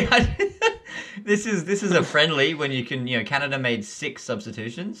or? Yeah, this is a friendly when you can, Canada made 6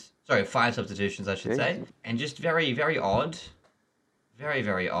 substitutions. Sorry, 5 substitutions, I should say. And just very, very odd. Very,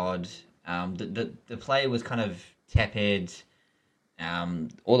 very odd. The play was kind of tepid.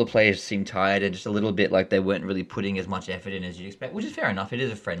 All the players seemed tired and just a little bit like they weren't really putting as much effort in as you'd expect, which is fair enough. It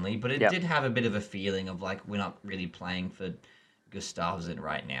is a friendly, but it did have a bit of a feeling of like we're not really playing for Gustafsson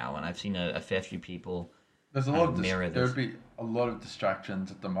right now. And I've seen a fair few people There's a lot of mirror there this. would be a lot of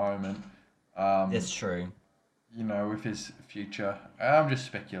distractions at the moment. That's true. With his future. I'm just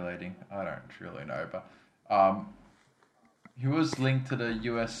speculating. I don't really know, but he was linked to the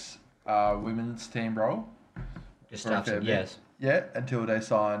US women's team role. Gustafsson, yes. Yeah, until they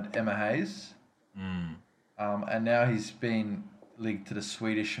signed Emma Hayes. And now he's been linked to the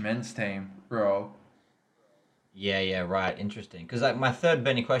Swedish men's team role. Yeah, right. Interesting. Because my third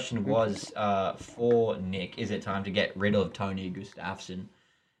burning question was for Nick: is it time to get rid of Tony Gustafsson?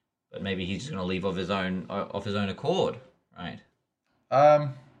 But maybe he's just going to leave of his own accord, right?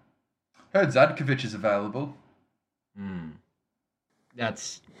 Heard Zadkovic is available.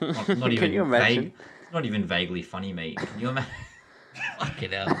 That's not even you imagine? vague. It's not even vaguely funny, mate. Can you imagine?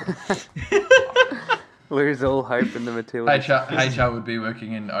 Fucking hell. Lose all hope in the Matildas. HR would be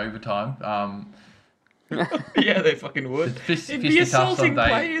working in overtime. Yeah, they fucking would. It'd be assaulting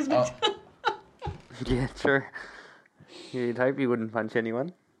players. Yeah, true. You'd hope you wouldn't punch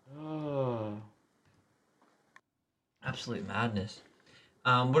anyone. Oh. Absolute madness.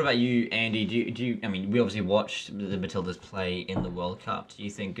 What about you, Andy? Do you? I mean, we obviously watched the Matildas play in the World Cup. Do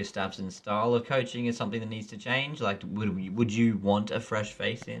you think Gustafsson's style of coaching is something that needs to change? Like, would you want a fresh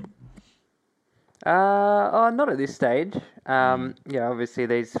face in? Not at this stage. Obviously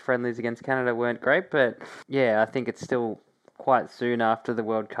these friendlies against Canada weren't great, but yeah, I think it's still quite soon after the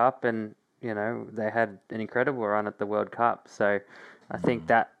World Cup, and they had an incredible run at the World Cup. So I think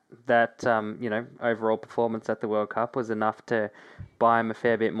that overall performance at the World Cup was enough to buy him a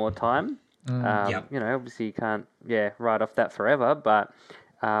fair bit more time. Obviously you can't write off that forever, but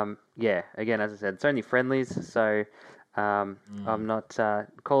again, as I said, it's only friendlies, so I'm not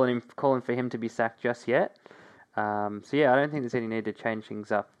calling for him to be sacked just yet. I don't think there's any need to change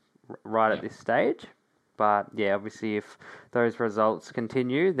things up right at this stage. But obviously if those results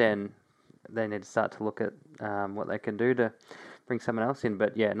continue, then they need to start to look at what they can do to bring someone else in.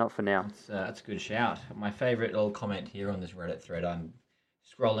 But not for now. That's a good shout. My favourite little comment here on this Reddit thread I'm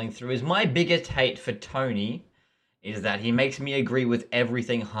scrolling through is, my biggest hate for Tony is that he makes me agree with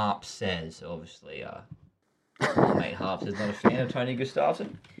everything Harp says. Obviously, mate Harps is not a fan of Tony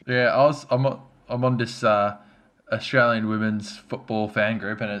Gustafsson. Yeah, I'm on this Australian women's football fan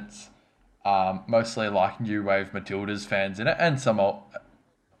group, and it's mostly like new wave Matildas fans in it, and some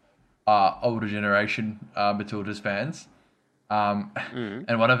older generation Matildas fans.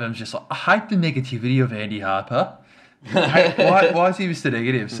 And one of them's just like, I hate the negativity of Andy Harper. Why is he Mr.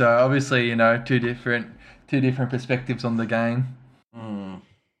 Negative? So obviously, two different perspectives on the game.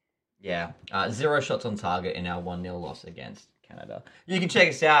 Yeah. 0 shots on target in our 1-0 loss against Canada. You can check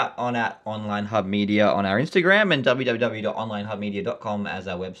us out on at Online Hub Media on our Instagram and www.onlinehubmedia.com as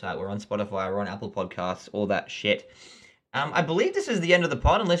our website. We're on Spotify, we're on Apple Podcasts, all that shit. I believe this is the end of the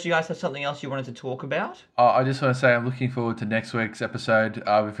pod, unless you guys have something else you wanted to talk about. I just want to say I'm looking forward to next week's episode.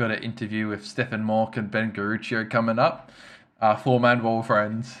 We've got an interview with Stefan Mork and Ben Garuccio coming up. Four-man wall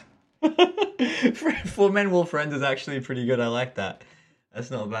friends. Four-man wall friends is actually pretty good. I like that.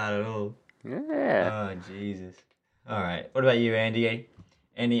 That's not bad at all. Yeah. Oh, Jesus. All right. What about you, Andy?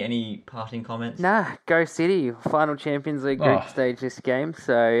 Any parting comments? Nah, go City. Final Champions League group stage this game.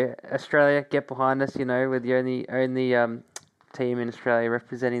 So Australia, get behind us. We're the only team in Australia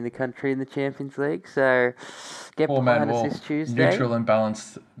representing the country in the Champions League. So get behind us this Tuesday. Neutral and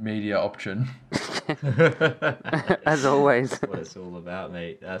balanced media option. As always. That's what it's all about,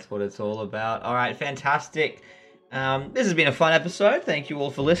 mate. That's what it's all about. All right, fantastic. This has been a fun episode. Thank you all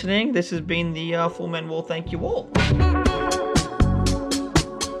for listening. This has been the Four Man Wall. Thank you all.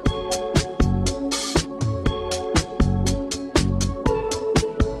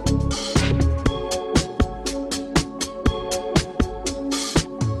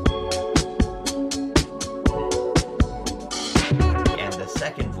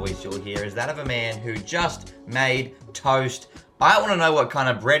 Is that of a man who just made toast. I want to know what kind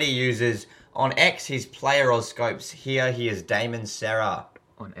of bread he uses. On X, his playeroscopes. Here he is, Damon Serra.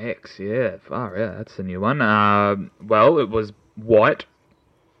 On X, yeah. Far out. That's a new one. Well, it was white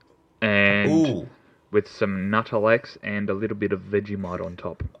and with some Nuttall-X and a little bit of Vegemite on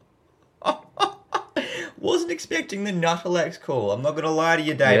top. Wasn't expecting the Nuttall-X call. I'm not going to lie to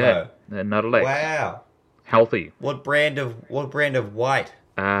you, Davo. Yeah, Nuttall-X. Wow. Healthy. What brand of white?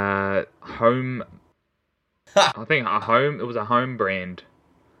 Home. I think it was a home brand.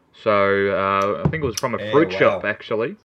 So I think it was from a fruit shop actually.